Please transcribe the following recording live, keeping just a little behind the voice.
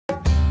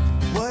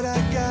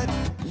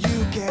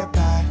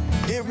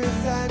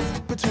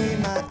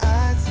between my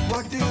eyes.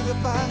 Walked through the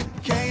fire,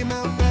 came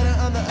out better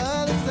on the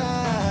other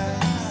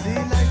side. See,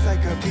 life's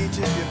like a beach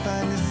if you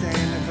find the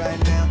sand. And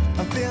right now,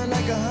 I feel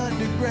like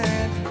 100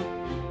 grand.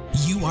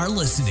 You are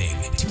listening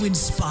to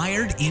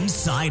Inspired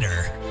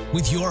Insider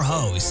with your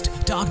host,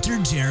 Dr.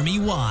 Jeremy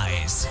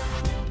Weisz.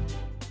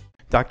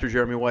 Dr.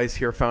 Jeremy Weisz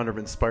here, founder of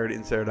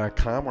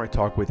InspiredInsider.com, where I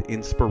talk with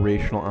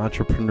inspirational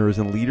entrepreneurs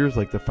and leaders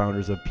like the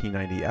founders of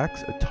P90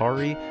 X,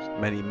 Atari,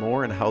 many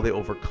more, and how they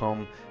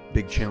overcome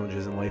big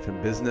challenges in life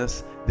and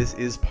business. This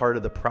is part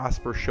of the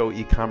Prosper Show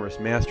e-commerce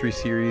mastery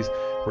series,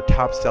 where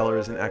top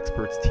sellers and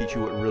experts teach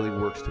you what really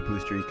works to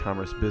boost your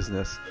e-commerce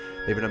business.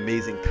 They have an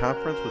amazing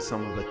conference with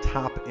some of the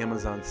top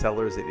Amazon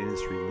sellers and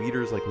industry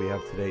leaders like we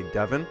have today,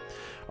 Devin.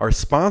 Our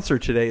sponsor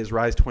today is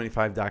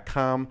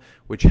Rise25.com,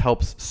 which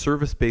helps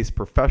service-based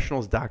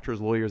professionals, doctors,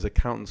 lawyers,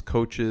 accountants,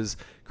 coaches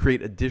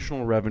create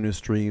additional revenue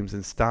streams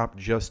and stop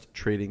just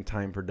trading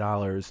time for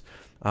dollars.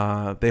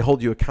 They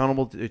hold you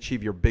accountable to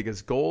achieve your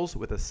biggest goals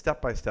with a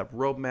step-by-step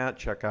roadmap.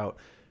 Check out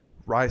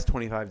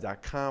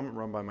Rise25.com,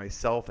 run by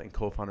myself and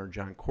co-founder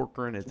John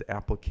Corcoran. It's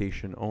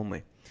application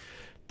only.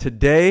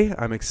 Today,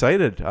 I'm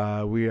excited.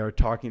 We are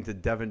talking to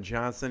Devin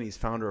Johnson. He's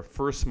founder of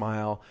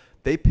FirstMile.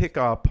 They pick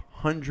up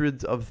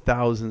hundreds of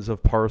thousands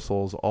of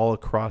parcels all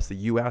across the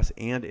U.S.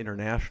 and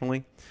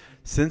internationally.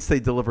 Since they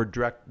deliver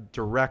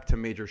direct to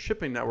major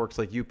shipping networks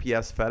like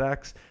UPS,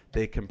 FedEx,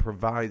 they can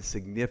provide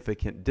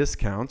significant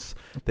discounts.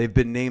 They've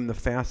been named the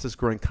fastest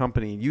growing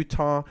company in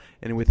Utah,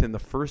 and within the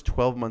first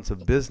 12 months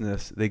of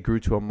business, they grew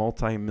to a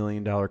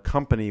multi-million-dollar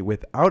company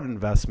without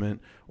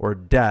investment or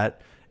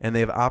debt, and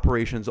they have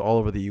operations all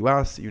over the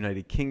U.S.,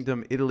 United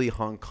Kingdom, Italy,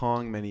 Hong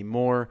Kong, many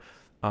more.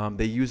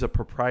 They use a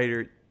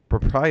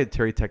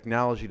proprietary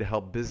technology to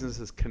help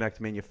businesses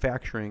connect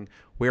manufacturing,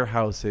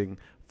 warehousing,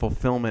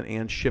 fulfillment,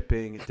 and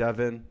shipping.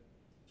 Devin,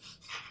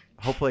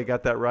 hopefully I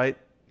got that right.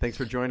 Thanks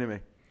for joining me.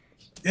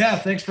 Yeah,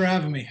 thanks for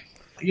having me.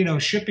 You know,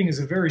 shipping is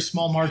a very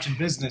small margin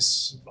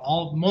business.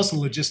 Most of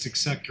the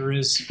logistics sector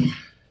is.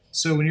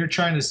 So when you're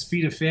trying to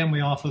feed a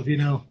family off of,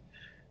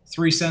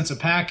 3 cents a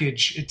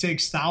package, it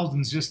takes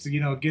thousands just to,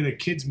 get a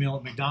kid's meal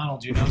at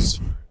McDonald's,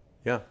 So,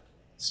 Yeah.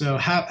 So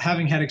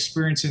having had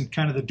experience in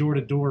kind of the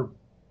door-to-door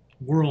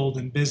world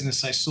and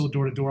business, I sold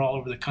door-to-door all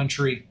over the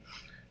country.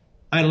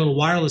 I had a little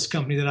wireless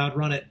company that I would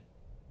run it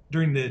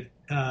during the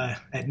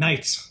at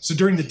nights. So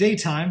during the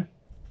daytime,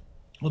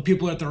 when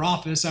people are at their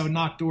office, I would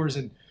knock doors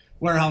in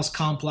warehouse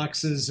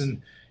complexes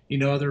and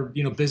other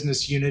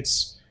business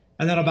units.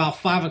 And then about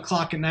 5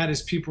 o'clock at night,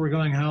 as people were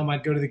going home,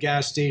 I'd go to the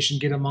gas station,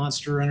 get a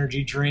Monster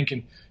Energy drink,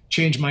 and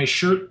change my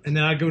shirt. And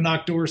then I'd go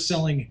knock doors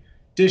selling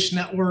Dish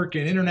Network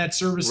and internet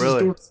services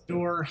door to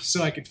door,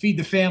 so I could feed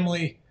the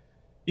family,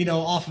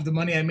 off of the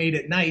money I made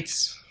at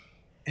nights.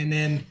 And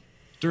then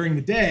during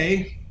the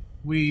day,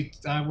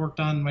 I worked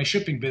on my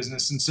shipping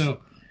business. And so,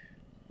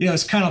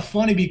 it's kind of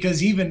funny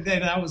because even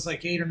then, that was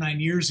like 8 or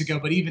 9 years ago,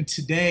 but even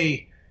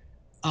today,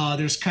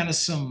 there's kind of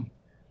some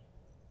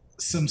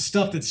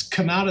stuff that's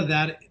come out of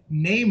that,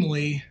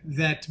 namely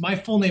that my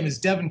full name is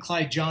Devin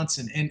Clyde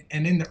Johnson. And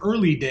in the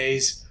early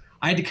days,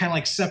 I had to kind of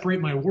like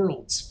separate my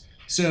worlds.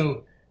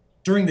 So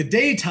during the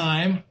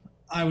daytime,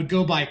 I would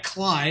go by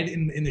Clyde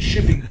in the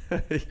shipping.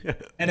 Yeah.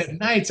 And at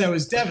nights I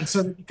was Devin.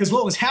 So because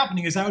what was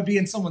happening is I would be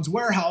in someone's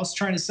warehouse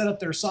trying to set up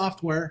their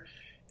software,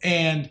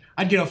 and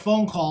I'd get a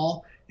phone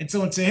call and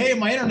someone would say, "Hey,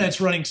 my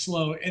internet's running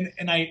slow." And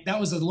that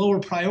was a lower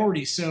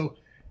priority. So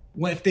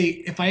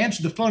if I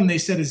answered the phone and they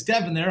said, "Is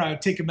Devin there?" I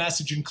would take a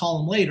message and call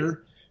them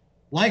later.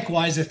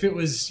 Likewise, if it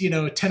was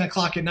 10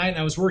 o'clock at night and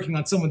I was working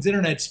on someone's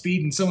internet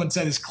speed and someone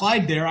said, "Is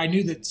Clyde there?" I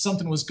knew that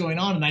something was going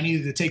on and I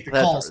needed to take the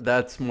call.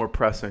 That's more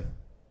pressing.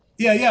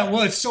 Yeah.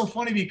 Well, it's so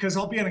funny because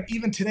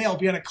even today I'll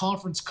be on a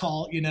conference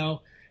call,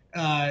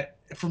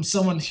 from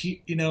someone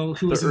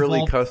who was the early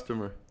involved.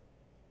 Customer.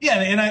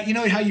 Yeah, and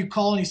how you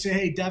call and you say,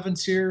 "Hey,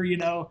 Devin's here,"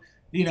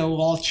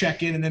 we'll all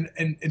check in, and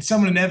then and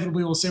someone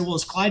inevitably will say, "Well,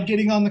 is Clyde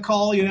getting on the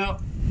call?"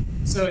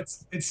 So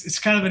it's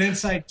kind of an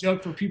inside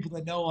joke for people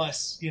that know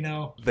us,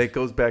 That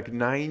goes back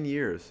 9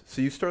 years.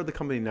 So you started the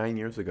company 9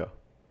 years ago.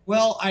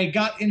 Well, I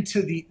got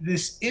into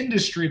this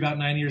industry about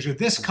 9 years ago.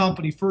 This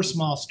company,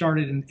 FirstMile,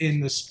 started in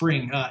the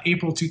spring,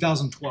 April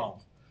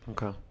 2012.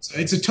 Okay. So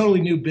it's a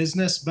totally new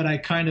business, but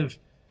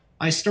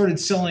I started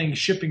selling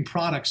shipping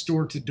products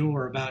door to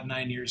door about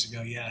 9 years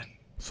ago. Yeah.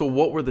 So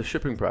what were the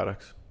shipping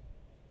products?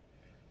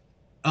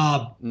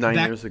 9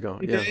 years ago.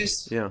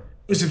 Yeah.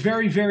 It was a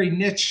very, very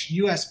niche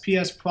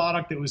USPS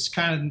product that was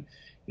kind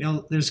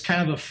of, there's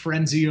kind of a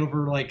frenzy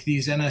over like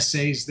these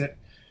NSAs that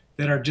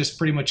are just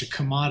pretty much a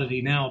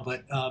commodity now.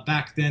 But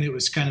back then it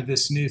was kind of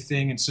this new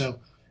thing. And so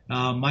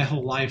my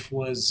whole life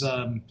was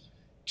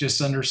just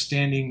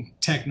understanding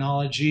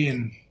technology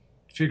and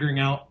figuring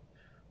out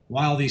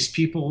why all these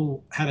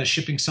people had a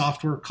shipping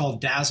software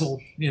called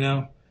Dazzle.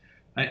 It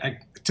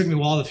took me a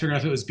while to figure out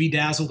if it was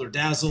Bedazzled or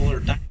Dazzle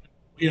or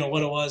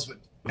what it was.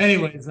 But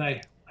anyways,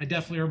 I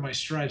definitely earned my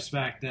stripes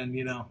back then.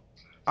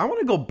 I want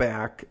to go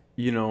back,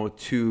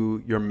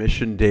 to your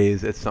mission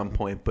days at some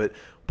point, but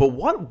But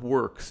what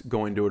works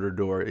going door to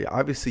door?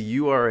 Obviously,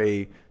 you are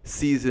a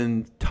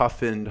seasoned,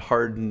 toughened,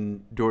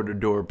 hardened door to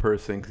door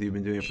person because you've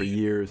been doing it for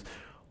years.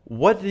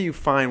 What do you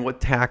find? What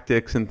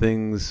tactics and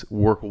things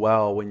work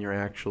well when you're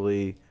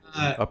actually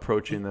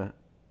approaching that?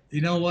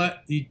 You know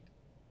what?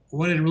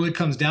 What it really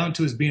comes down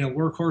to is being a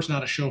workhorse,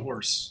 not a show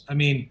horse. I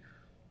mean,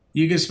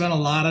 you can spend a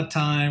lot of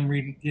time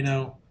reading,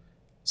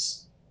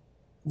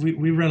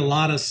 we read a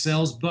lot of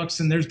sales books,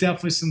 and there's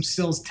definitely some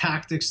sales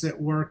tactics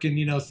that work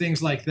and,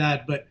 things like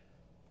that. But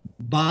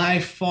by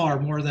far,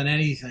 more than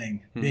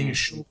anything, being a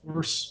show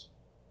horse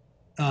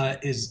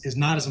is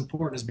not as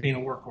important as being a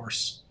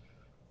workhorse.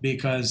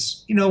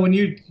 Because, when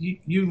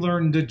you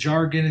learn the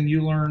jargon and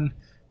you learn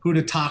who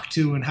to talk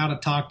to and how to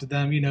talk to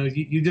them,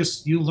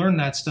 you learn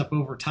that stuff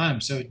over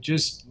time. So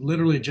just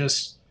literally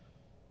just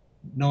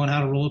knowing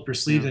how to roll up your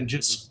sleeves and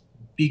just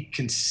be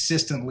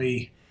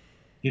consistently,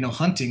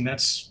 hunting.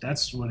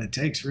 That's what it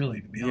takes,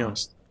 really, to be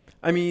honest.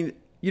 I mean,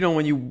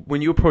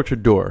 when you approach a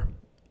door,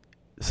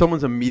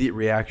 someone's immediate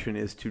reaction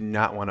is to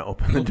not want to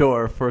open the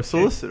door for a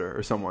solicitor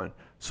or someone.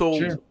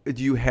 So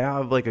do you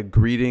have like a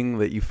greeting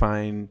that you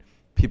find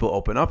people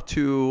open up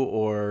to,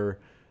 or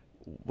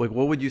like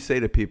what would you say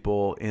to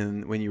people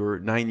when you were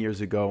 9 years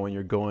ago when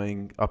you're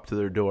going up to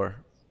their door?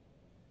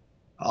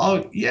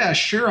 Oh yeah,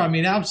 sure. I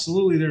mean,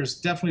 absolutely. There's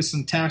definitely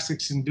some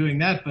tactics in doing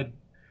that, but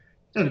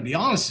to be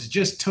honest, it's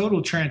just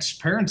total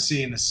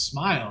transparency and a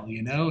smile,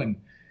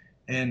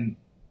 and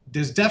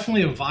there's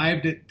definitely a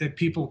vibe that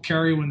people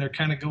carry when they're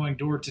kind of going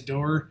door to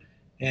door,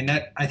 and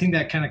that I think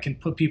that kind of can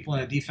put people in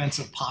a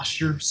defensive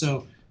posture.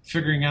 So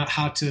figuring out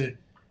how to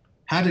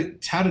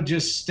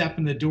just step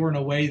in the door in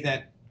a way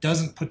that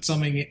doesn't put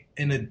something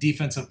in a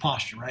defensive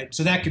posture, right?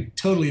 So that could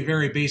totally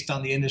vary based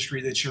on the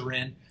industry that you're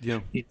in. Yeah.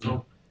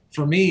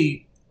 For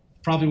me,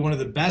 probably one of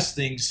the best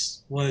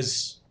things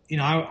was,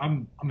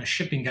 I'm a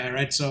shipping guy,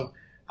 right? So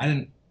I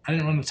didn't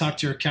want to talk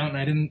to your accountant.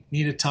 I didn't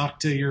need to talk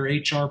to your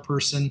HR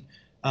person.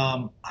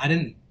 I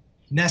didn't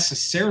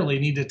necessarily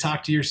need to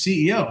talk to your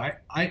CEO.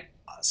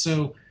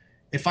 So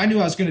if I knew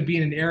I was going to be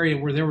in an area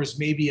where there was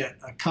maybe a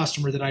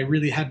customer that I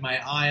really had my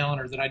eye on,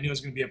 or that I knew I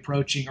was going to be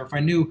approaching, or if I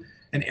knew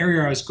an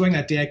area I was going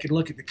that day, I could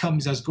look at the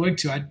companies I was going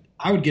to.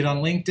 I would get on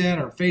LinkedIn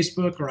or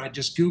Facebook, or I'd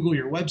just Google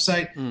your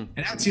website, and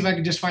I'd see if I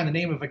could just find the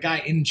name of a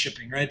guy in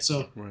shipping, right?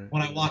 So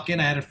when I walk in,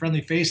 I had a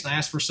friendly face and I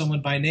asked for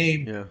someone by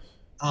name,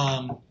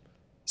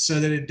 so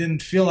that it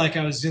didn't feel like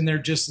I was in there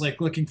just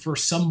like looking for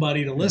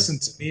somebody to listen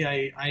to me.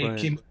 I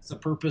came with the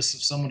purpose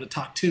of someone to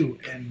talk to,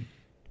 and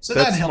so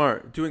that's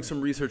smart. Doing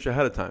some research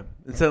ahead of time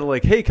instead of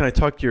like, hey, can I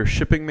talk to your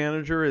shipping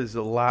manager? Is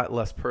a lot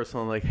less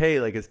personal. Like, hey,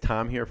 like, is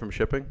Tom here from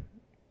shipping?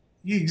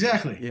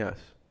 Exactly. Yes.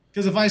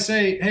 Because if I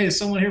say, hey, is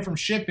someone here from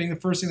shipping? The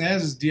first thing they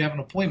ask is, do you have an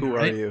appointment? Who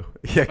right? are you?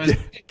 Yeah,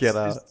 get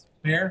out.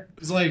 Here,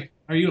 it's like,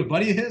 are you a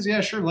buddy of his?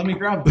 Yeah, sure. Let me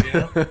grab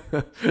him.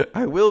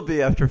 I will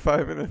be after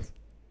 5 minutes.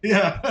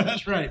 Yeah,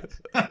 that's right.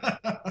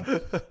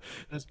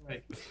 That's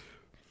right.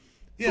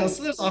 So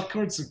there's all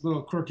sorts of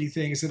little quirky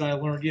things that I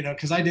learned,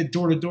 because I did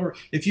door to door.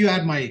 If you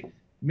had my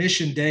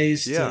mission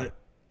days to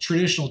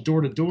traditional door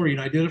to door,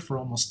 I did it for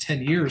almost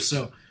 10 years.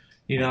 So,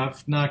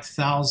 I've knocked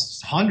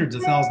hundreds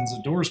of thousands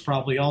of doors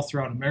probably all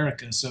throughout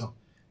America. So,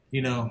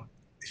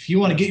 if you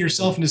want to get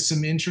yourself into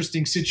some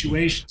interesting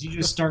situations, you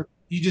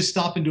just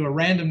stop into a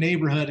random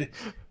neighborhood,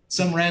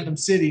 some random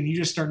city, and you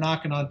just start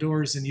knocking on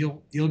doors, and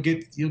you'll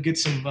get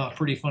some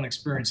pretty fun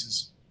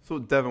experiences. So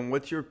Devin,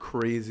 what's your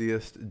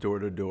craziest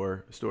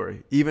door-to-door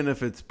story, even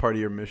if it's part of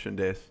your mission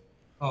days?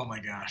 Oh my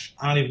gosh,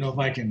 I don't even know if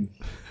I can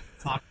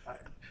talk about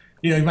it.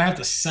 You might have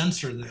to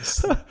censor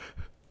this,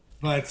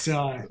 but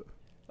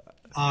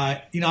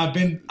I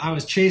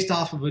was chased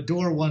off of a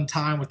door one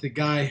time with a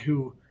guy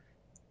who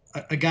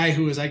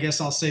is, I guess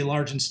I'll say,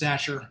 large in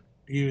stature.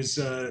 He was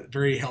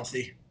very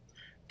healthy,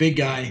 big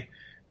guy,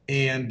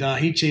 and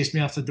he chased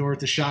me off the door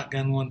with the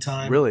shotgun one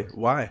time. Really?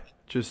 Why?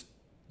 Just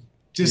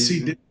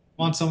he didn't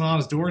want someone on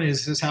his door, and he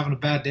was just having a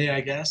bad day,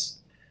 I guess.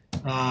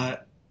 So a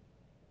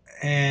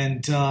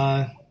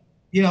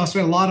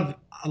lot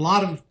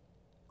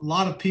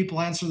of people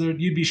answer their.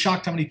 You'd be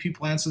shocked how many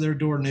people answer their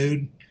door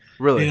nude.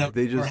 Really?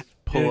 They just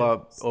pull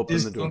up,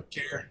 open the door. Don't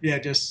care. Yeah,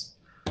 just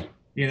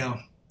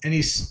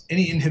any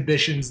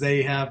inhibitions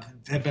they have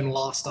been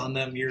lost on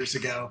them years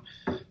ago.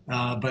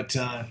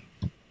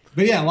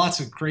 But yeah, lots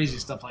of crazy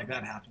stuff like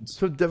that happens.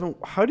 So Devin,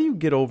 how do you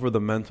get over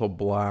the mental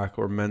block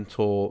or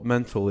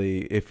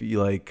mentally if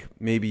you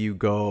maybe you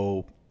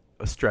go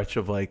a stretch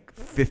of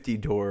 50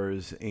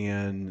 doors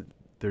and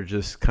they're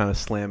just kind of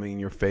slamming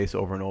in your face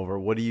over and over?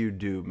 What do you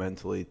do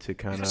mentally to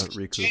kind of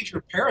recoup? Change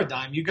your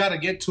paradigm. You got to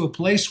get to a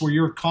place where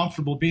you're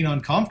comfortable being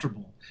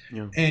uncomfortable.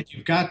 Yeah. And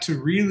you've got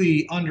to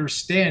really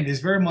understand,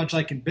 is very much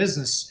like in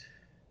business,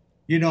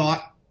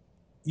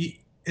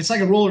 it's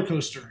like a roller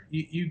coaster.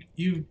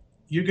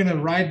 You're going to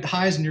ride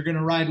highs and you're going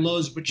to ride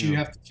lows, but you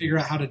have to figure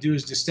out how to do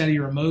is to steady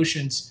your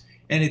emotions.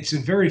 And it's a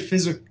very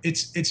physical,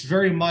 it's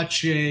very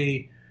much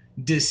a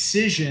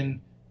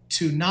decision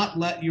to not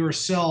let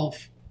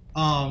yourself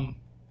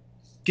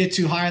get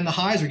too high on the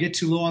highs or get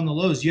too low on the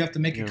lows. You have to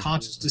make a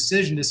conscious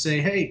decision to say,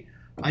 hey,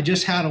 I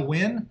just had a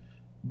win,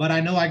 but I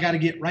know I got to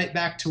get right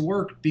back to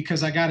work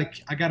because I got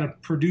to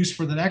produce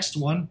for the next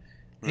one.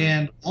 Right.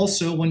 And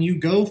also when you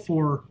go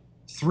for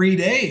 3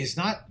 days,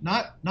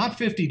 not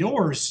 50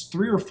 doors,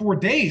 3 or 4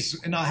 days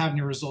and not having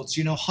your results,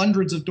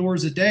 hundreds of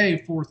doors a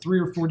day for 3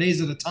 or 4 days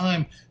at a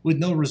time with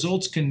no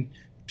results can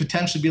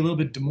potentially be a little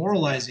bit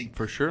demoralizing.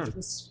 For sure.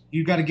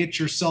 You got to get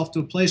yourself to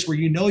a place where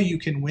you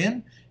can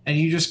win, and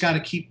you just got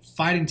to keep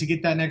fighting to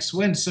get that next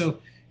win. So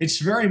it's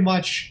very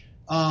much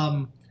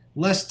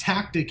less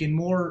tactic and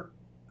more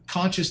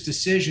conscious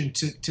decision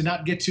to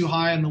not get too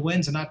high on the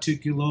wins and not too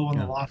low on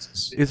the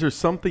losses. Is there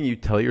something you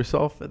tell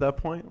yourself at that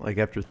point? Like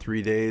after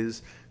 3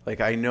 days, like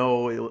I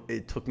know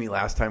it took me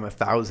last time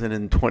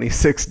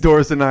 1,026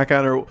 doors to knock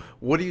on, or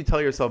what do you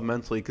tell yourself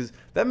mentally? Because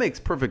that makes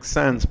perfect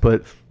sense,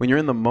 but when you're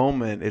in the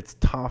moment, it's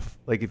tough.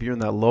 Like if you're in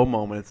that low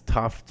moment, it's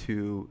tough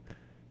to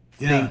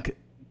think,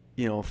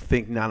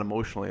 think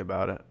non-emotionally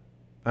about it.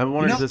 I'm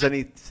wondering if there's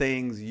any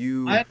sayings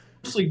I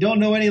actually don't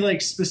know any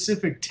like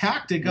specific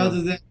tactic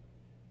other than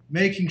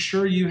making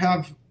sure you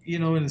have,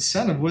 an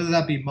incentive, whether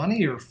that be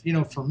money or,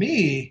 for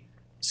me,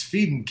 it's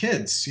feeding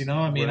kids.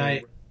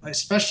 I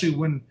especially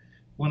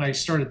when I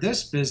started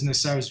this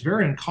business, I was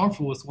very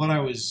uncomfortable with what I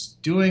was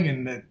doing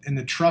and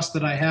the trust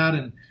that I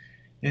had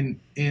in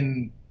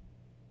kind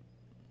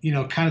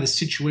of the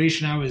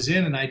situation I was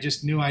in. And I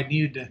just knew I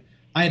needed to,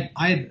 I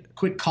had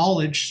quit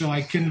college, so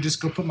I couldn't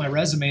just go put my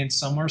resume in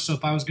somewhere. So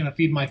if I was going to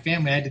feed my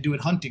family, I had to do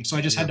it hunting. So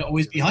I just had to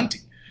always be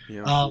hunting.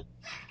 Yeah.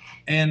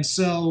 And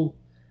so,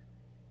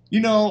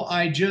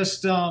 I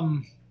just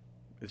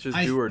it's just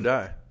do or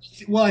die.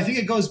 Well, I think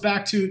it goes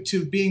back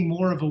to being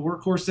more of a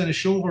workhorse than a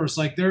show horse.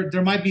 Like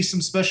there might be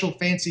some special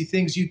fancy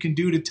things you can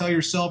do to tell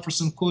yourself, or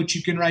some quotes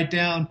you can write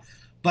down.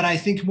 But I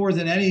think more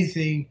than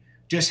anything,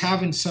 just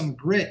having some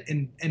grit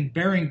and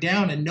bearing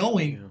down and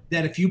knowing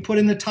that if you put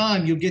in the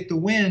time, you'll get the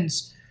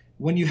wins.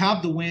 When you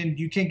have the win,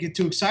 you can't get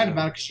too excited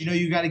about it because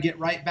you got to get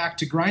right back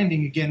to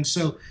grinding again.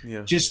 So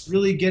just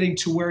really getting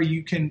to where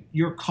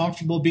you're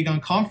comfortable being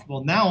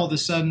uncomfortable. Now all of a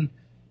sudden,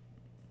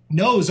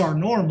 no's are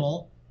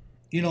normal,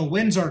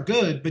 wins are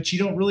good, but you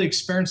don't really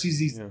experience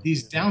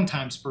these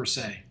downtimes per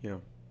se. Yeah.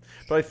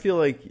 But I feel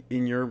like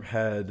in your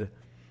head,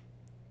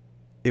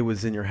 it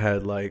was in your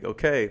head like,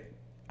 okay,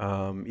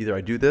 either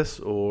I do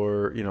this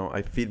or,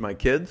 I feed my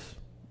kids.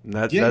 And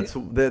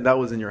that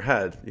was in your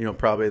head,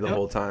 probably the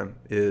whole time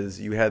is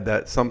you had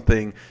that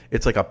something,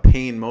 it's like a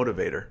pain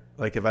motivator.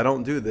 Like if I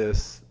don't do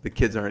this, the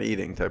kids aren't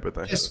eating type of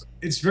thing.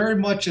 It's very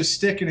much a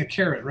stick and a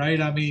carrot,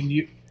 right? I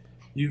mean,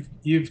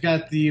 you've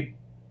got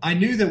I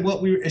knew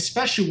that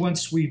especially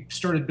once we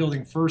started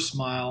building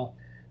FirstMile,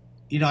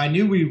 I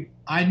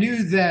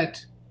knew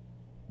that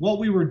what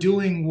we were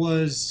doing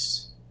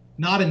was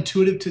not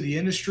intuitive to the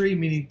industry,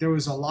 meaning there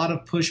was a lot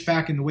of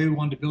pushback in the way we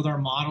wanted to build our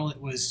model. It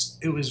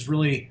was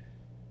really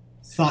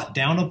thought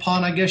down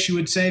upon, I guess you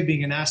would say,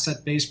 being an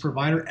asset-based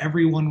provider.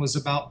 Everyone was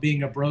about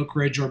being a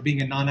brokerage or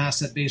being a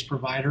non-asset-based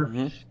provider.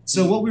 Mm-hmm.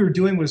 So what we were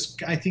doing was,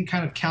 I think,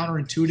 kind of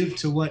counterintuitive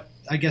to what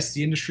I guess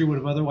the industry would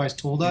have otherwise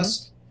told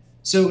us.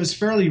 So it was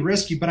fairly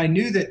risky, but I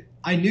knew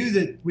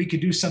that we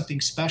could do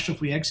something special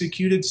if we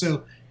executed.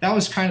 So that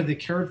was kind of the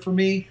carrot for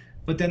me.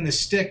 But then the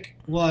stick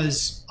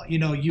was,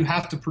 you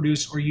have to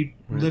produce or you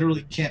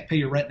literally can't pay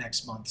your rent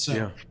next month.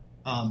 So,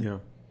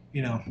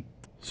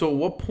 So at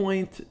what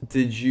point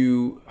did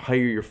you hire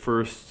your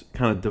first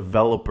kind of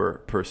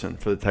developer person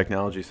for the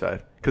technology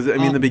side? Because,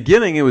 in the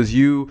beginning, it was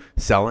you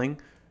selling,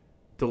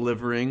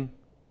 delivering,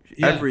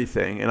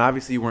 everything. And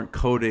obviously you weren't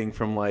coding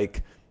from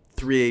like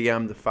 3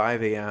 a.m. to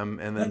 5 a.m.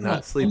 and then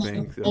not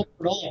sleeping. Not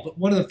at all. But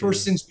one of the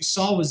first things we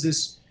saw was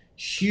this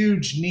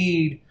huge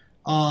need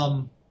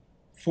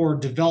for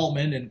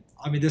development. And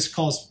this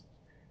calls,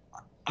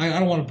 I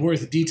don't want to bore you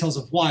with the details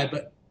of why,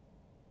 but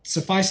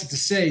suffice it to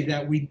say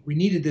that we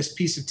needed this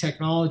piece of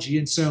technology.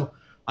 And so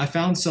I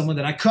found someone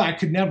that I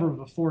could never have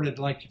afforded,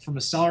 like from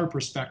a salary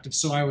perspective.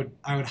 So I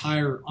would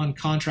hire on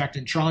contract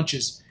in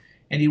tranches,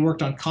 and he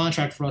worked on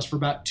contract for us for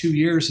about 2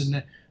 years,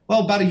 and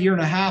about a year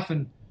and a half.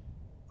 And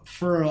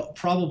for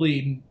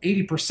probably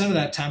 80% of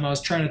that time, I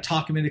was trying to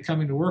talk him into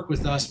coming to work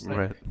with us.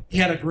 But he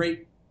had a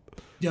great,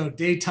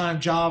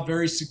 daytime job,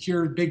 very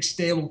secure, big,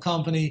 stable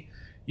company.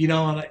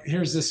 And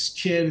here's this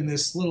kid in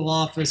this little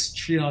office,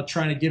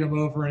 trying to get him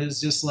over, and it's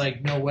just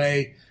like, no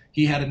way.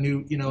 He had a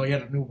new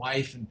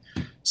wife, and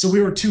so we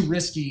were too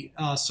risky.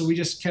 So we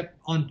just kept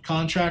on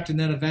contract, and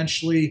then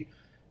eventually,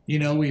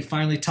 we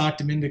finally talked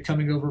him into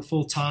coming over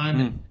full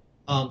time.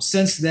 And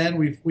since then,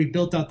 we've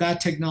built out that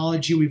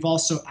technology. We've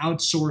also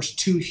outsourced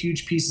 2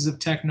 huge pieces of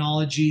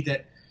technology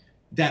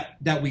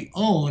that we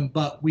own,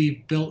 but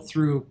we've built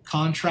through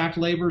contract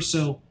labor.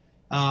 So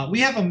we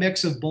have a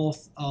mix of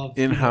both of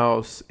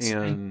in-house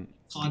and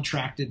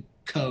contracted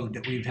code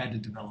that we've had to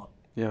develop.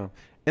 Yeah.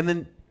 And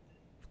then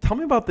tell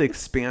me about the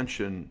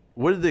expansion.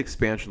 What did the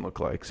expansion look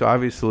like? So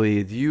obviously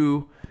it's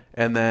you,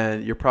 and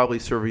then you're probably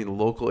serving the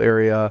local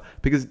area,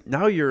 because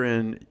now you're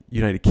in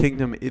United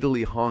Kingdom,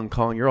 Italy, Hong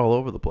Kong. You're all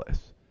over the place.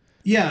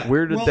 Yeah.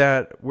 Where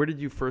did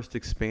you first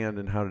expand,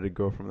 and how did it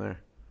go from there?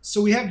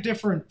 So we have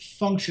different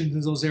functions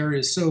in those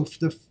areas. So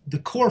the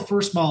core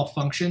FirstMile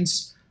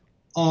functions,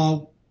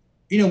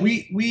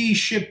 we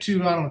ship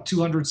to, I don't know,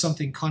 200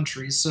 something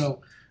countries.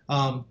 So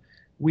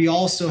we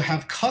also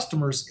have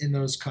customers in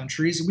those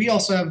countries. We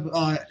also have,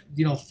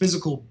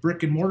 physical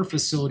brick and mortar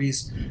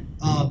facilities,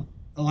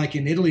 like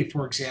in Italy,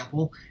 for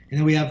example. And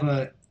then we have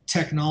a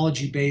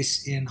technology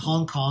base in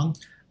Hong Kong.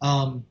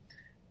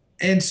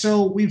 And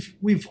so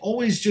we've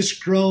always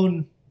just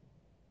grown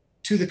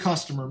to the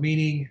customer,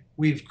 meaning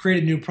we've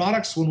created new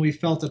products when we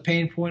felt a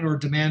pain point or a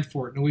demand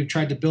for it. And we've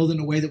tried to build it in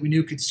a way that we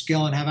knew could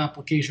scale and have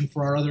application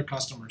for our other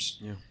customers.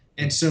 Yeah.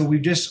 And so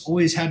we've just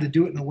always had to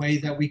do it in a way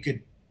that we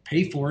could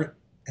pay for it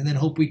and then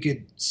hope we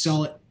could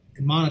sell it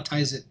and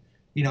monetize it,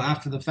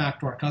 after the fact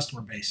to our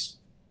customer base.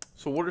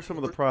 So what are some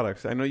of the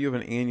products? I know you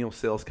have an annual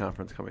sales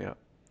conference coming up.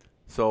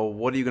 So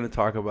what are you going to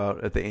talk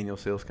about at the annual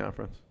sales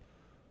conference?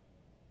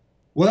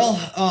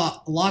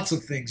 Well, lots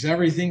of things.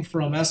 Everything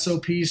from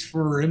SOPs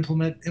for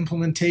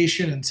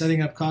implementation and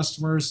setting up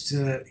customers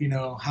to,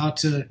 how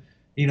to,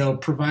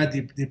 provide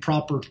the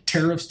proper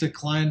tariffs to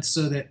clients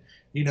so that,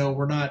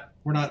 we're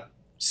not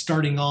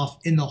starting off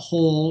in the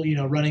hole,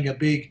 running a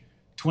big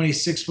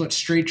 26-foot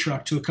straight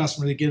truck to a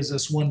customer that gives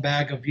us one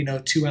bag of,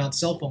 2-ounce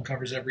cell phone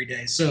covers every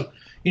day. So,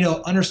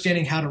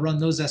 understanding how to run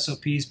those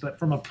SOPs. But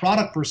from a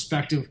product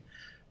perspective,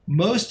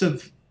 most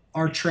of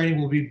our training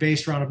will be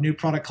based around a new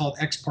product called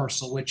X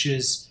Parcel, which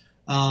is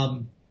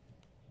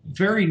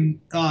very, new,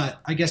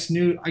 I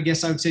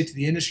guess I would say to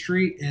the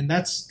industry. And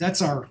that's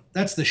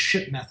the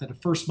ship method, a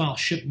first mile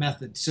ship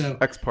method. So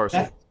X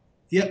Parcel.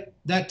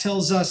 That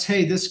tells us,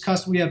 hey, this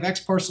customer, we have X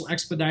Parcel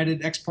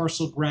expedited, X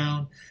Parcel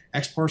ground,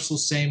 X Parcel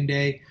same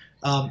day.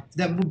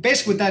 That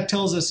basically what that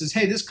tells us is,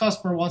 hey, this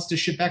customer wants to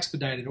ship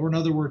expedited, or in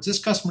other words, this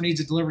customer needs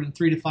it delivered in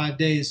 3 to 5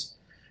 days.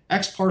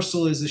 X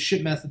Parcel is a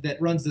ship method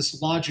that runs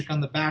this logic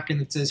on the back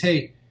end that says,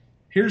 hey,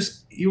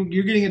 here's you're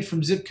getting it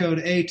from zip code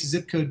A to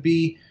zip code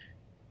B.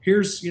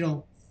 Here's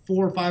 4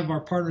 or 5 of our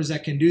partners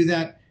that can do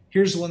that.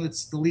 Here's the one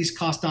that's the least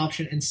cost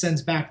option, and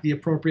sends back the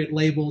appropriate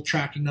label,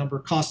 tracking number,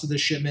 cost of the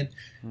shipment,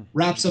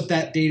 wraps up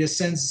that data,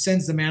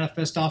 sends the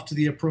manifest off to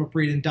the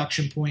appropriate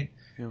induction point,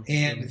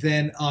 and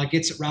then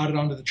gets it routed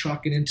onto the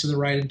truck and into the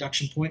right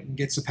induction point and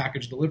gets the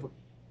package delivered.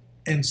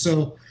 And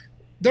so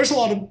there's a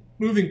lot of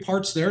moving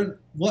parts there.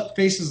 What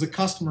faces the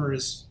customer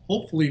is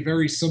hopefully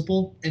very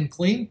simple and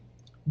clean,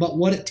 but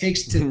what it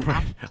takes to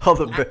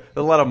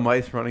a lot of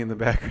mice running in the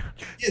background.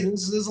 Yeah,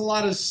 there's a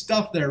lot of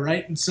stuff there,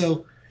 right? And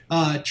so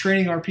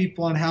training our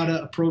people on how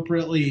to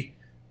appropriately,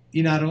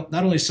 not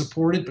only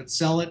support it but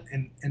sell it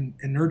and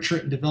nurture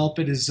it and develop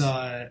it is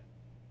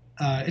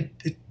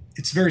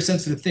it's a very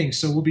sensitive thing.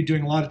 So we'll be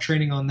doing a lot of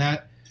training on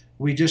that.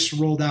 We just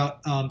rolled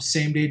out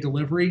same day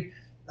delivery.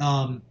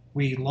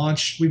 We've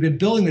been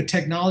building the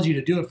technology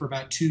to do it for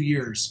about 2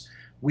 years.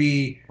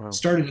 We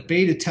started a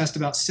beta test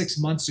about 6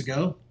 months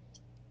ago.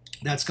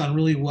 That's gone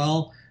really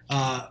well.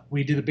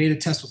 We did a beta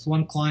test with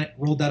one client,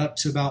 rolled that up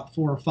to about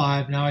 4 or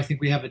 5. Now I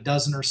think we have a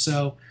dozen or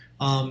so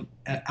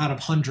out of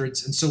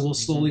hundreds. And so we'll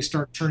slowly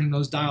start turning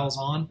those dials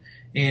on.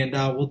 And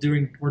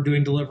we're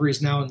doing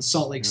deliveries now in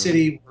Salt Lake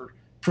City. We're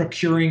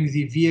procuring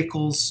the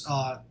vehicles.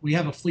 We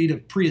have a fleet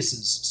of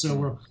Priuses.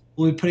 So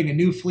we'll be putting a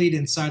new fleet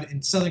in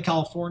Southern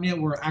California,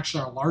 where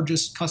actually our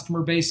largest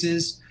customer base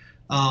is.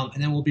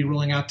 And then we'll be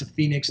rolling out to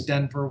Phoenix,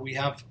 Denver. We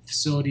have a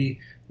facility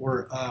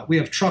where we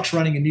have trucks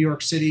running in New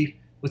York City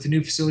with a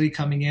new facility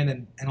coming in,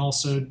 and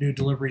also new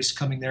deliveries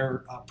coming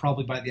there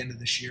probably by the end of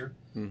this year.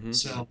 Mm-hmm.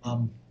 So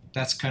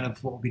that's kind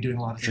of what we'll be doing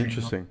a lot of training.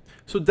 Interesting.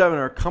 So Devin,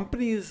 are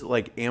companies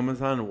like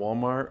Amazon and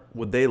Walmart,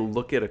 would they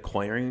look at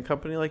acquiring a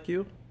company like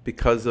you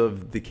because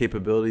of the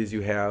capabilities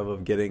you have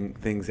of getting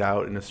things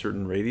out in a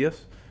certain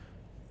radius?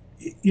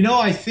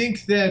 I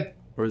think that...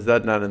 Or is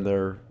that not in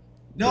their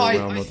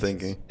realm of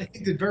thinking? I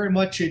think that very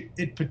much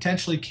it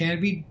potentially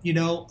can be.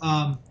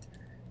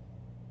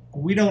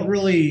 We don't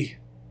really...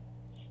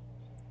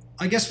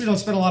 I guess we don't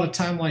spend a lot of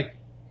time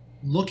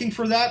looking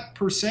for that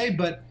per se,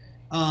 but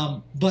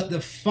the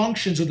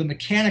functions or the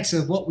mechanics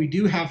of what we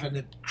do have an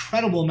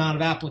incredible amount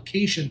of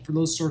application for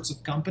those sorts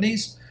of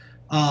companies,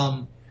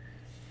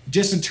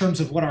 just in terms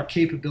of what our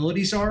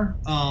capabilities are.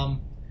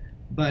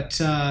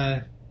 But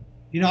I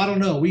don't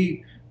know.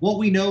 What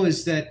we know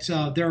is that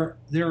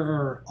there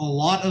are a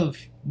lot of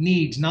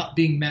needs not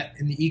being met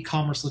in the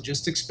e-commerce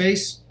logistics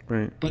space.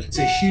 Right. But it's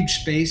a huge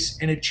space,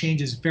 and it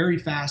changes very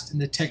fast,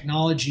 and the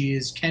technology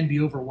can be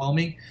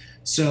overwhelming.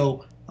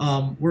 So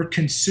we're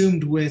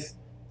consumed with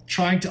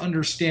trying to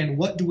understand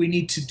what do we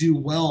need to do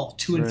well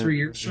 2 and 3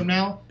 years from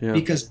now,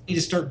 because we need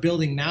to start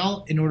building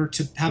now in order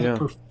to have it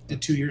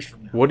perfected 2 years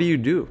from now. What do you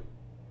do?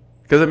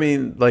 Because,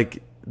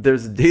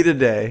 there's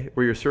day-to-day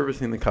where you're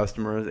servicing the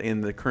customers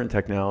and the current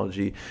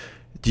technology.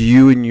 Do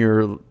you and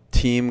your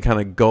team kind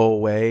of go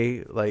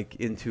away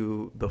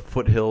into the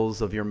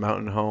foothills of your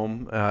mountain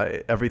home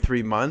every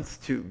 3 months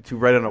to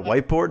write on a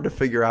whiteboard to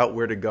figure out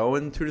where to go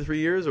in 2 to 3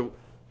 years? Or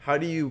how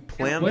do you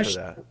plan for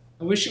that?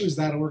 I wish it was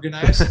that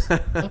organized.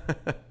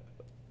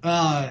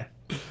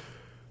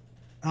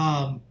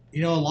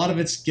 a lot of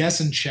it's guess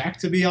and check,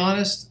 to be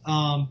honest.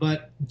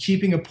 But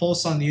keeping a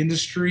pulse on the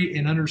industry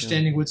and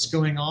understanding what's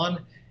going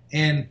on,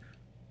 and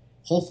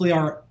hopefully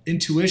our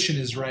intuition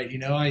is right.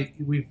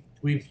 We've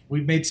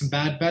made some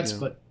bad bets,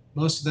 but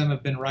most of them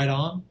have been right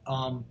on.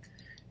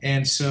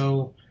 And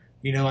so,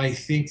 I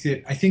think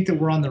that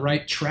we're on the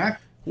right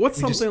track. What's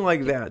something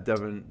like that,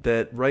 Devin,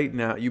 that right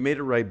now you made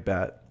a right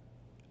bet?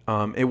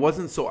 It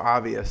wasn't so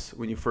obvious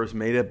when you first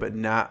made it,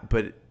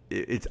 but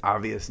it's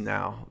obvious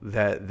now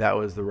that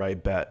was the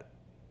right bet.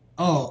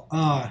 For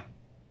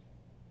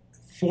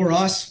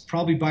us,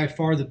 probably by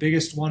far the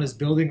biggest one is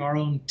building our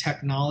own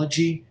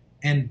technology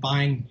and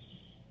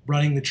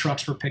running the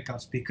trucks for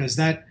pickups, because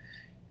that,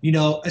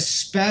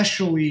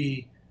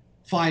 especially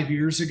 5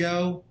 years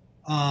ago,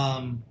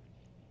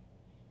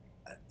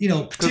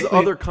 because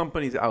other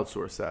companies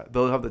outsource that.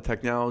 They'll have the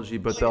technology,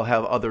 but they'll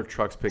have other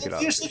trucks pick it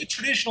up. You just look at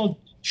traditional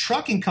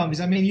trucking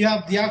companies. I mean, you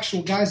have the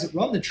actual guys that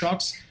run the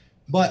trucks,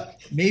 but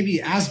maybe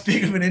as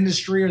big of an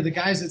industry are the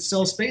guys that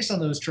sell space on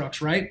those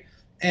trucks, right?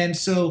 And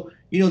so,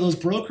 those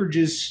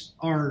brokerages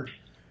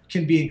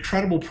can be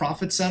incredible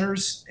profit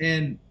centers,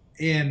 and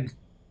they're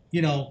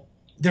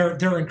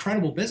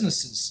incredible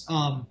businesses.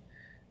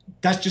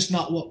 That's just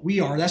not what we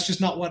are. That's just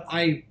not what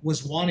I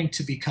was wanting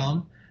to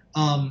become.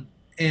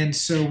 And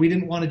so we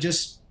didn't want to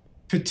just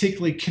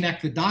particularly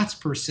connect the dots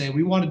per se.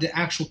 We wanted to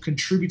actually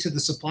contribute to the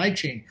supply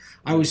chain.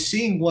 I was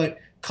seeing what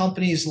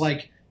companies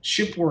like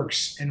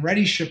ShipWorks and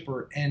Ready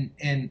Shipper and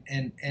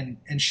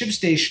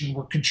ShipStation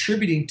were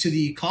contributing to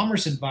the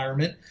e-commerce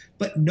environment,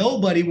 but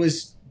nobody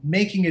was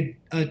making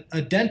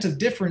a dent of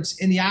difference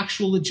in the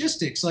actual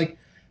logistics. Like,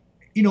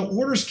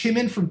 orders came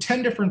in from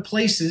 10 different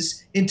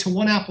places into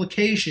one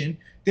application.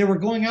 They were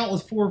going out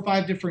with 4 or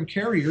 5 different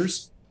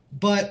carriers,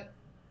 but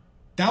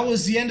that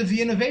was the end of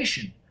the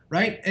innovation,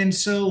 right? And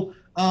so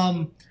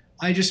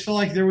I just felt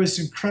like there was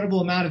an incredible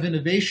amount of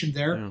innovation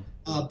there,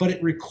 but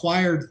it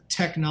required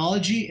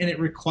technology and it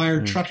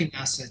required trucking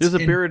assets. There's a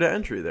barrier to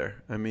entry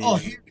there. I mean,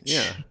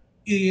 huge.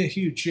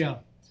 Huge, yeah.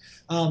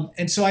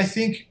 And so I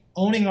think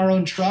owning our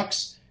own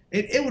trucks,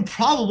 it would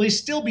probably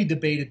still be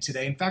debated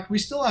today. In fact, we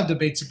still have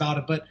debates about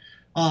it, but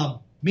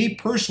me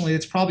personally,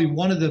 it's probably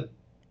one of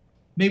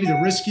maybe the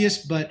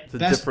riskiest, but the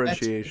best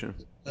differentiation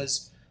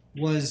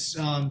was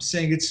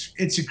saying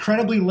it's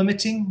incredibly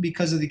limiting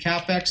because of the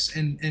CapEx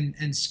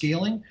and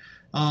scaling.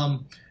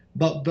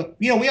 But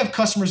we have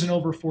customers in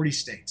over 40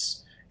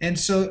 states. And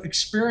so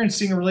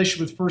experiencing a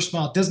relationship with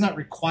FirstMile does not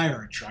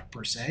require a truck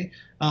per se,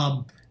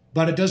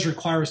 but it does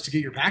require us to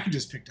get your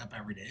packages picked up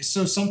every day.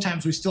 So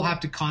sometimes we still have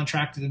to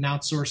contract it and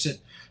outsource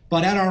it.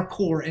 But at our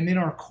core and in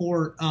our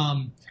core,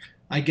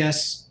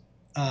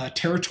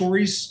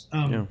 territories,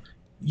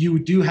 you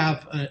do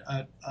have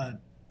a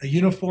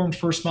uniformed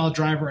FirstMile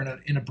driver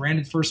and a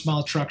branded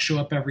FirstMile truck show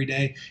up every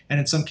day. And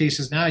in some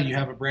cases now you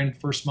have a branded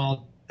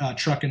FirstMile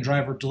truck and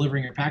driver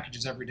delivering your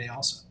packages every day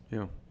also.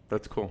 Yeah,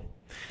 that's cool.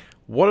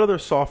 What other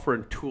software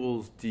and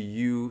tools do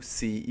you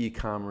see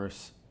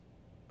e-commerce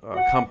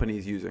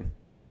companies using?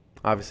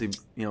 Obviously,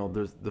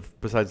 there's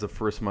besides the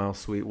FirstMile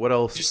suite. What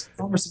else? Just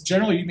e-commerce in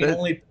general, you mean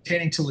only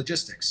pertaining to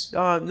logistics?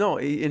 No,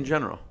 in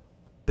general,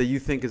 that you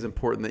think is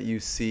important that you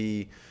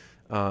see,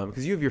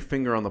 because you have your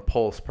finger on the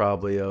pulse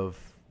probably of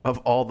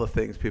all the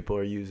things people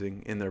are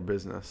using in their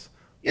business.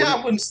 Yeah,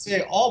 I wouldn't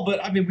say all,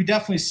 but I mean, we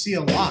definitely see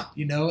a lot,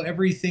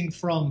 everything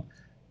from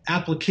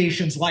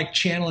applications like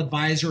Channel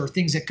Advisor or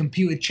things that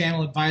compete with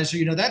Channel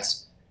Advisor.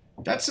 That's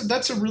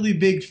a really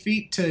big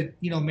feat to,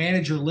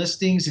 manage your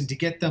listings and to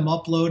get them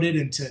uploaded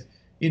and to,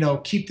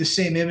 keep the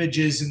same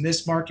images in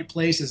this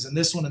marketplace as in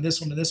this one and this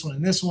one and this one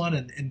and this one,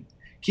 and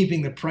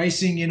keeping the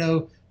pricing,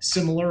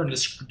 similar and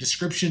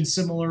description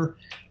similar.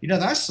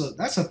 That's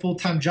a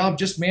full-time job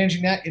just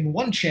managing that in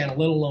one channel,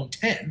 let alone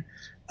 10.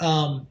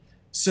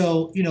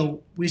 So,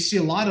 we see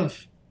a lot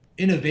of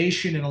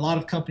innovation and a lot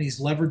of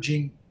companies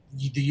leveraging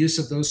the use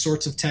of those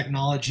sorts of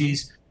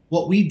technologies.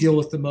 What we deal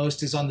with the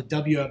most is on the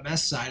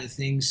WMS side of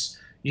things,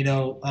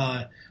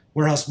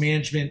 warehouse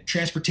management,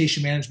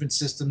 transportation management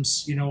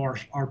systems,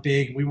 are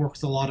big. We work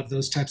with a lot of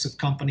those types of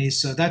companies.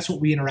 So that's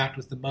what we interact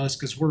with the most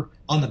because we're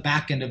on the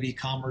back end of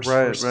e-commerce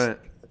versus the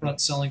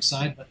front selling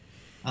side. But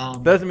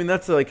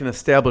that's like an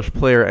established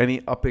player.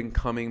 Any up and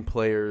coming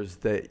players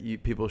that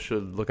people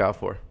should look out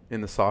for in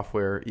the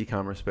software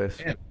e-commerce space?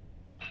 Yeah.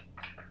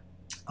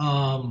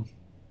 Not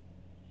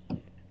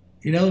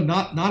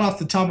off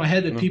the top of my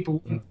head that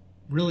people wouldn't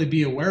really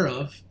be aware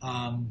of.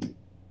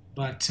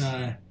 But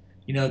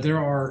there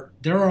are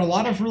a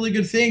lot of really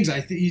good things.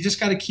 I think you just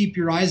got to keep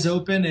your eyes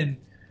open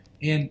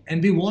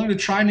and be willing to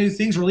try new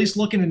things, or at least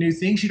look into new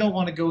things. You don't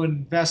want to go and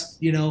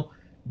invest,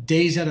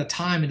 days at a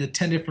time into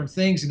 10 different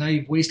things, and now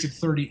you've wasted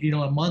 30,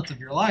 a month of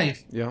your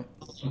life. Yeah.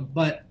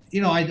 But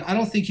I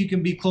don't think you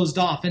can be closed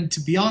off. And to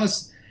be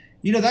honest,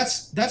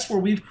 that's where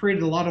we've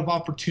created a lot of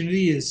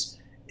opportunity. Is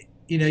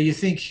you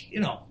think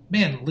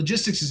man,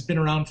 logistics has been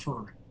around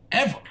forever.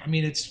 I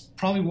mean, it's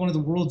probably one of the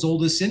world's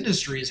oldest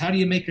industries. How do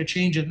you make a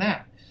change in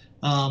that?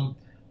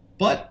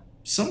 But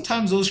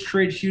sometimes those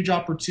create huge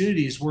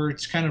opportunities where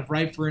it's kind of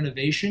ripe for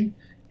innovation.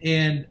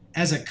 And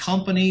as a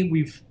company,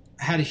 we've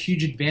had a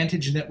huge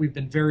advantage in that we've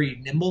been very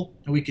nimble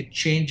and we could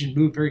change and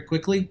move very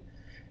quickly.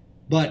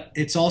 But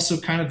it's also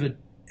kind of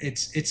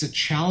it's a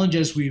challenge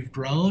as we've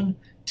grown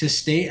to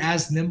stay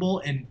as nimble.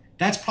 And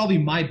that's probably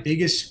my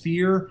biggest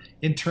fear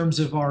in terms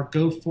of our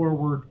go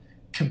forward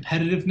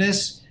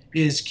competitiveness,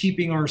 is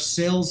keeping our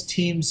sales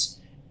teams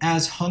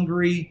as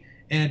hungry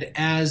and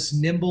as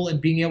nimble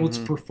and being able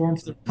to perform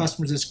for the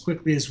customers as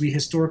quickly as we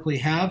historically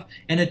have.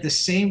 And at the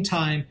same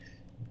time,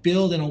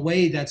 build in a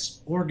way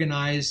that's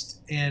organized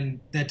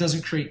and that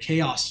doesn't create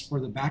chaos for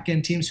the back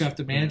end teams who have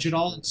to manage it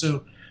all. And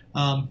so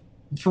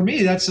for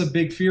me, that's a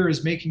big fear,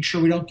 is making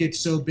sure we don't get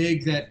so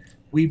big that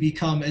we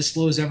become as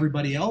slow as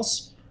everybody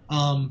else.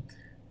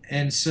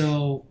 And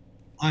so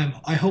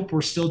I hope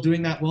we're still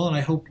doing that well, and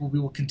I hope we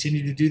will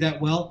continue to do that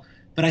well.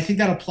 But I think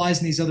that applies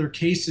in these other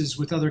cases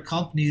with other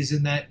companies,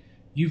 in that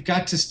you've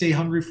got to stay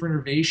hungry for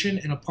innovation,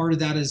 and a part of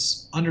that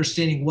is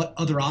understanding what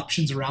other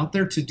options are out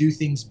there to do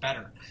things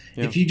better.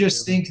 Yeah. If you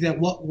just think that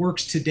what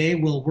works today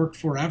will work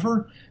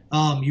forever,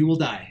 you will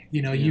die.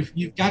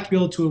 You've got to be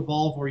able to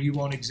evolve, or you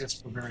won't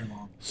exist for very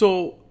long.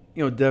 So,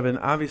 Devin,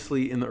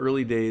 obviously in the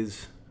early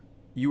days,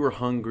 you were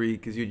hungry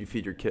because you had to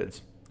feed your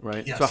kids,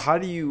 right? Yes. So how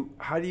do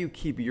you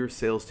keep your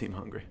sales team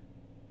hungry?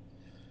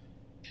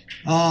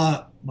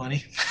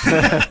 Money.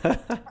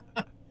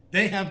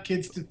 They have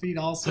kids to feed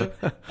also.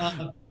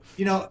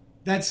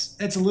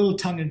 That's a little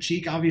tongue in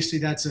cheek. Obviously,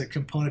 that's a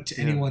component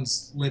to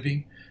anyone's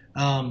living.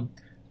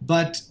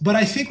 But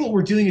I think what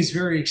we're doing is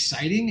very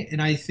exciting,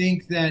 and I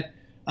think that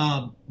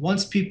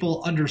once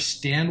people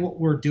understand what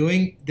we're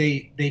doing,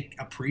 they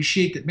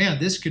appreciate that, man,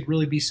 this could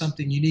really be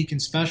something unique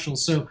and special.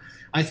 So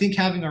I think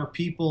having our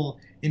people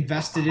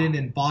invested in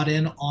and bought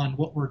in on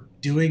what we're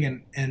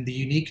doing and the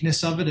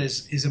uniqueness of it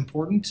is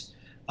important.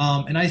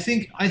 And I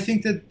think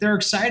that they're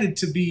excited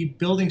to be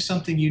building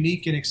something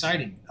unique and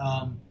exciting.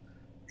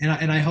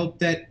 And I hope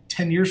that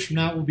 10 years from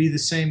now it will be the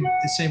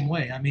same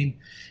way. I mean,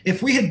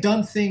 if we had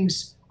done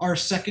things our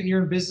second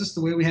year in business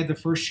the way we had the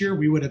first year,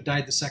 we would have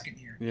died the second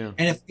year. Yeah.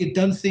 And if we had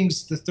done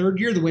things the third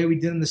year the way we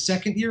did in the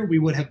second year, we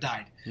would have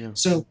died. Yeah.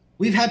 So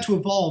we've had to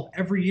evolve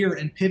every year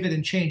and pivot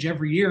and change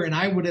every year. And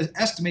I would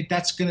estimate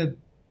that's gonna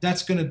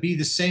be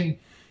the same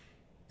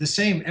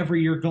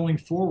every year going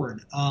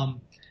forward.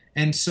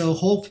 And so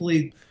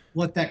hopefully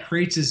what that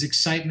creates is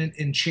excitement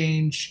and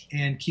change,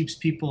 and keeps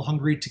people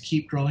hungry to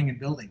keep growing and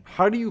building.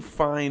 How do you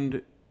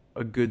find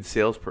a good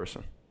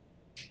salesperson?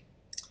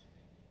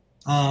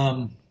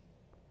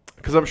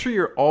 Because I'm sure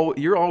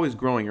you're always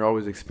growing, you're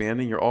always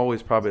expanding, you're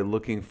always probably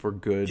looking for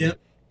good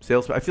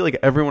sales. I feel like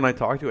everyone I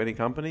talk to, any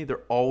company,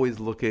 they're always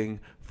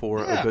looking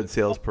for a good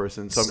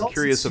salesperson. So I'm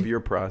curious of your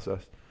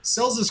process.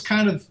 Sales is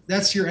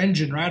that's your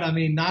engine, right? I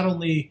mean, not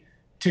only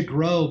to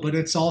grow, but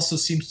it's also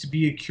seems to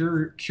be a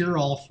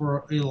cure-all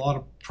for a lot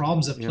of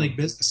problems that plague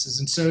businesses.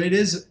 And so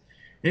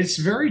it's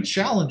very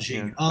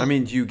challenging. Yeah. I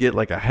mean, do you get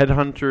like a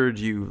headhunter?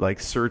 Do you like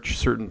search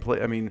certain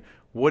I mean,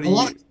 what do you? A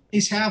lot of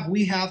companies have.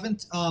 We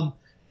haven't.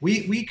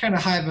 We kind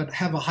of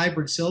have a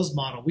hybrid sales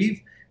model.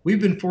 We've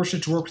been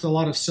fortunate to work with a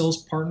lot of sales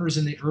partners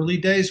in the early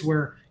days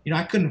where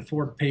I couldn't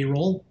afford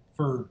payroll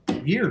for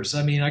years.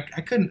 I mean, I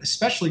couldn't,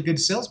 especially good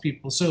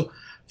salespeople. So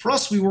for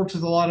us, we worked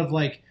with a lot of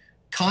like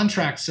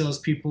contract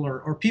salespeople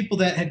or people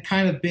that had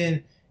kind of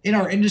been in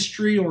our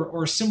industry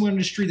or a similar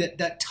industry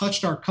that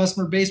touched our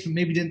customer base but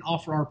maybe didn't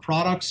offer our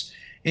products.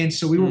 And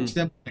so we worked with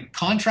them on a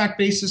contract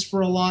basis for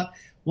a lot.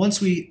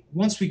 Once we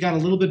got a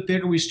little bit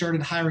bigger, we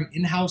started hiring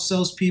in-house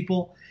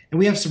salespeople, and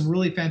we have some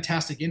really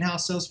fantastic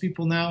in-house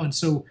salespeople now. And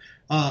so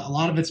a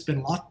lot of it's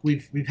been luck.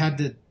 We've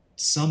had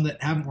some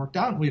that haven't worked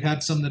out, and we've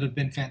had some that have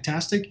been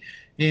fantastic.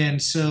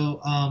 And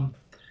so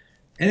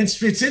and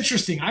it's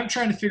interesting. I'm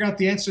trying to figure out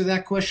the answer to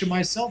that question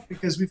myself,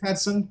 because we've had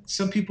some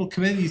people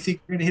come in, you think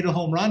you're going to hit a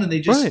home run, and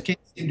they just can't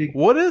seem to.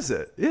 What is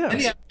it? Yeah.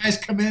 And you have guys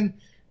come in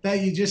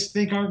that you just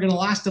think aren't going to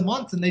last a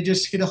month, and they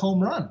just hit a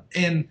home run.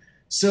 And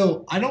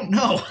so I don't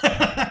know.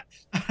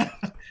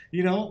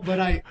 But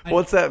I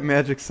what's that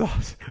magic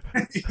sauce?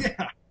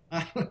 Yeah.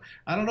 I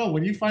don't know.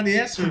 When you find the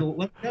answer,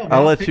 let me know.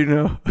 I'll let you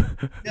know.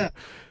 Yeah.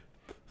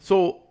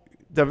 So,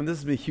 Devin, this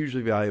has been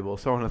hugely valuable,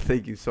 so I want to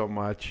thank you so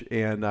much.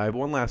 And I have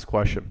one last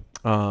question.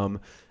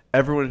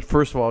 Everyone,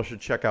 first of all,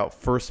 should check out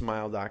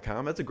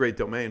FirstMile.com. That's a great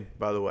domain,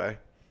 by the way.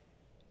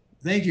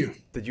 Thank you.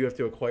 Did you have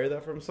to acquire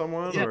that from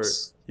someone?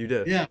 Yes. Or you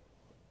did? Yeah.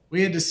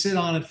 We had to sit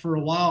on it for a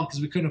while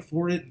because we couldn't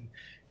afford it,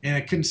 and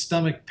I couldn't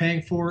stomach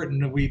paying for it.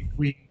 And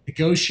we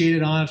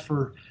negotiated on it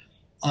for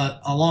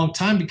a long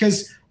time,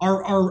 because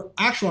our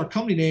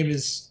company name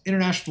is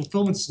International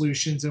Fulfillment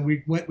Solutions, and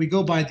we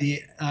go by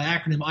the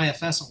acronym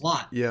IFS a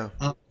lot. Yeah.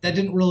 That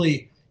didn't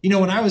really,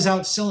 when I was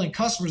out selling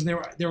customers, and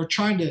they were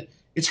trying to.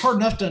 It's hard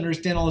enough to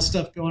understand all this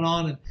stuff going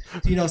on,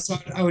 and so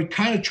I would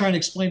kind of try and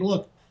explain.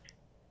 Look,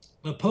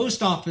 the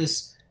post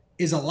office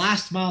is a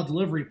last mile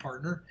delivery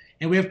partner,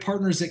 and we have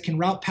partners that can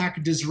route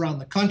packages around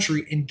the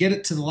country and get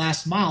it to the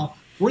last mile.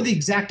 We're the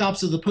exact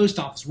opposite of the post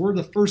office. We're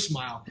the first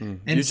mile.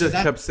 And you just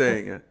kept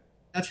saying it.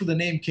 That's where the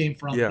name came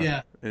from.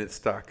 Yeah. And it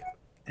stuck.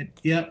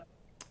 Yep.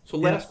 So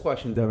last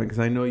question, Devin, because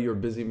I know you're a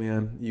busy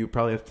man. You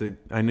probably have to.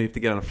 I know you have to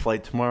get on a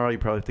flight tomorrow. You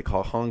probably have to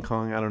call Hong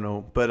Kong. I don't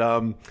know. But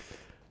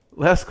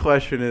last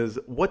question is,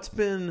 what's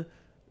been,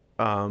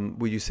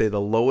 would you say,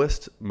 the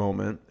lowest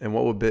moment, and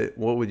what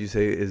would you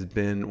say has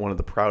been one of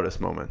the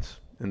proudest moments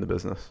in the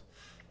business?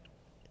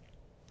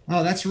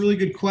 Oh, that's a really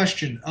good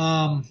question.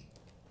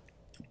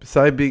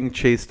 Besides being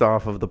chased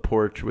off of the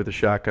porch with a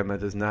shotgun, that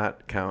does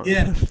not count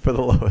for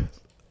the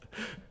lowest.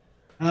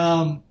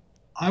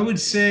 I would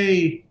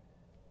say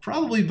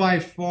probably by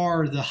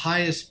far the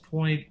highest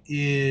point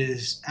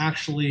is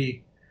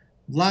actually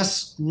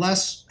less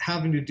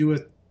having to do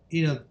with,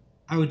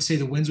 I would say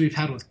the wins we've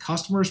had with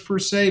customers per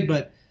se,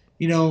 but,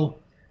 and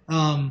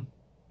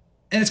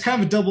it's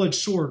kind of a double-edged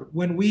sword.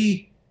 When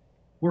we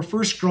were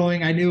first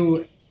growing, I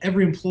knew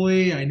every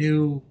employee. I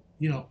knew,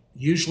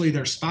 usually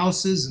their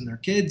spouses and their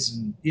kids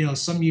and,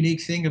 some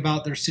unique thing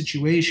about their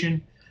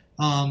situation.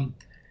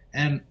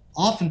 And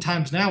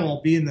oftentimes now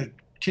I'll be in the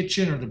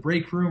kitchen or the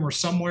break room or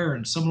somewhere,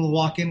 and someone will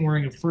walk in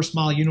wearing a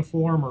FirstMile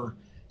uniform, or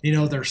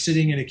they're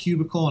sitting in a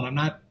cubicle and I'm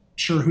not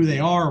sure who they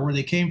are or where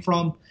they came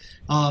from,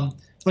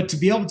 but to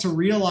be able to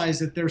realize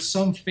that there's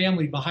some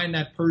family behind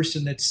that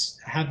person that's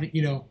having,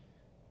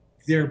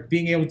 they're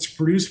being able to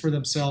produce for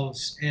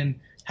themselves and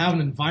have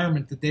an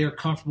environment that they are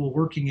comfortable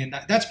working in,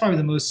 that's probably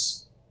the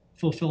most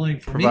fulfilling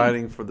for me.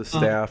 Providing for the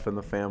staff and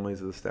the families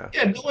of the staff.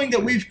 Yeah, knowing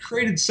that we've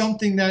created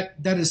something that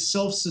is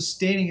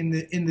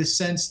self-sustaining in the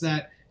sense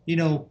that,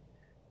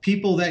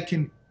 people that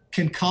can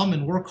come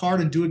and work hard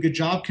and do a good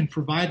job can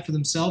provide for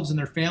themselves and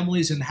their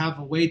families and have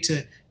a way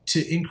to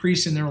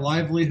increase in their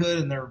livelihood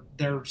and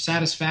their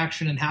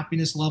satisfaction and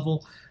happiness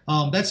level.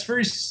 That's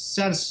very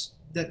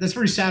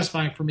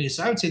satisfying for me.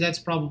 So I would say that's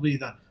probably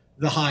the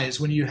high, is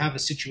when you have a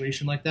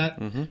situation like that.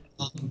 Mm-hmm.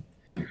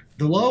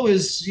 The low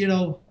is,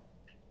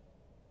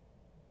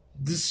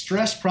 the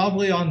stress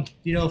probably on,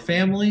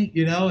 family,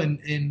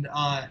 and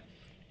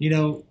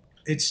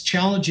it's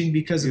challenging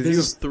because you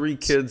have 3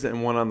 kids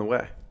and 1 on the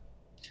way.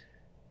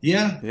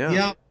 Yeah.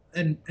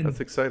 And that's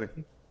exciting.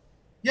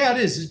 Yeah, it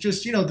is. It's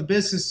just, the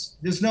business,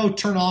 there's no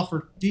turn off,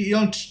 or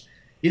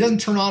it doesn't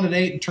turn on at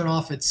 8 and turn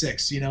off at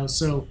 6,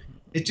 so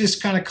it's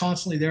just kind of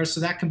constantly there. So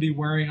that can be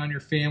wearing on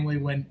your family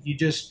when you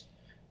just,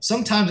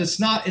 sometimes it's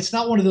not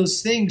one of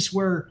those things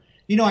where,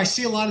 I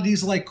see a lot of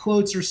these like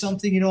quotes or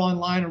something,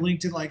 online or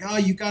LinkedIn, like, oh,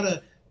 you got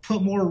to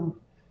put more,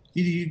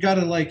 you got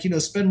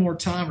to spend more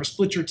time or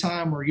split your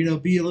time or,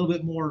 be a little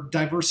bit more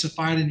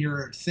diversified in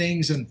your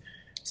things. And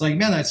it's like,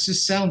 man, that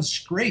just sounds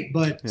great.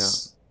 But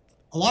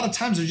a lot of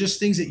times they're just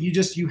things that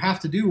you have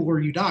to do or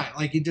you die.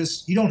 Like you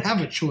don't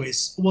have a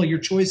choice. Well, your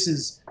choice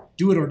is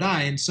do it or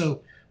die. And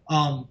so,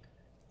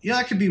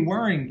 that could be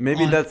wearing.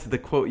 Maybe that's the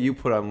quote you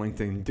put on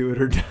LinkedIn, do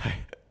it or die.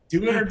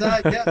 Do it or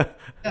die.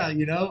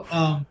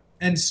 Yeah.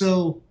 And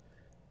so,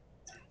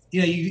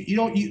 you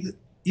don't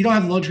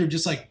have the luxury of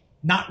just like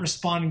not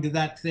responding to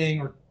that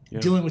thing or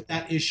dealing with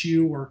that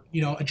issue or,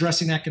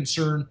 addressing that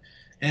concern.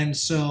 And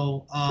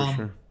so, for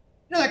sure.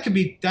 That can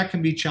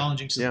be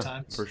challenging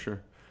sometimes. Yeah, for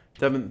sure.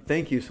 Devin,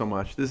 thank you so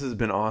much. This has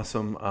been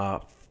awesome.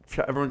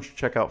 Everyone should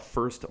check out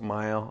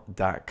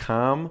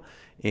FirstMile.com,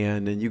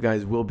 and then you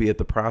guys will be at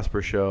the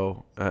Prosper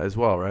Show as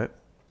well, right?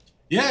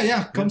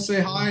 Yeah. Come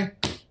say hi.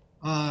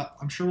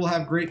 I'm sure we'll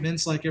have great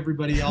mints like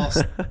everybody else.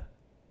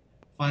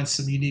 Find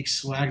some unique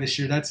swag this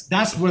year.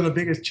 That's one of the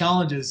biggest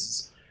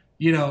challenges.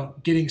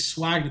 Getting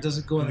swag that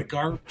doesn't go in the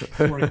garbage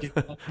before it gets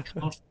on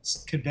the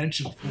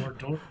convention floor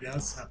door.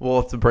 So. We'll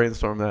have to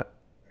brainstorm that.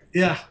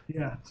 Yeah.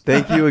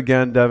 Thank you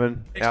again,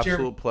 Devin. Thanks, Absolute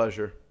Jeremy.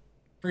 Pleasure.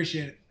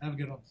 Appreciate it. Have a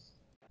good one.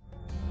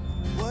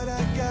 What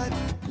I got,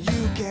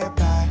 you can't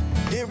buy.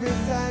 It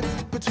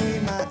resides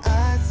between my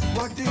eyes.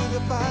 Walked through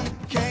the fire,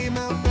 came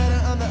out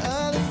better on the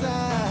other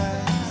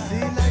side.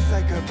 See, life's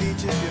like a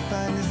beach if you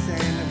find the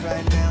sand. And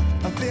right now,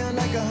 I feel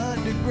like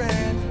 $100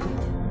 grand.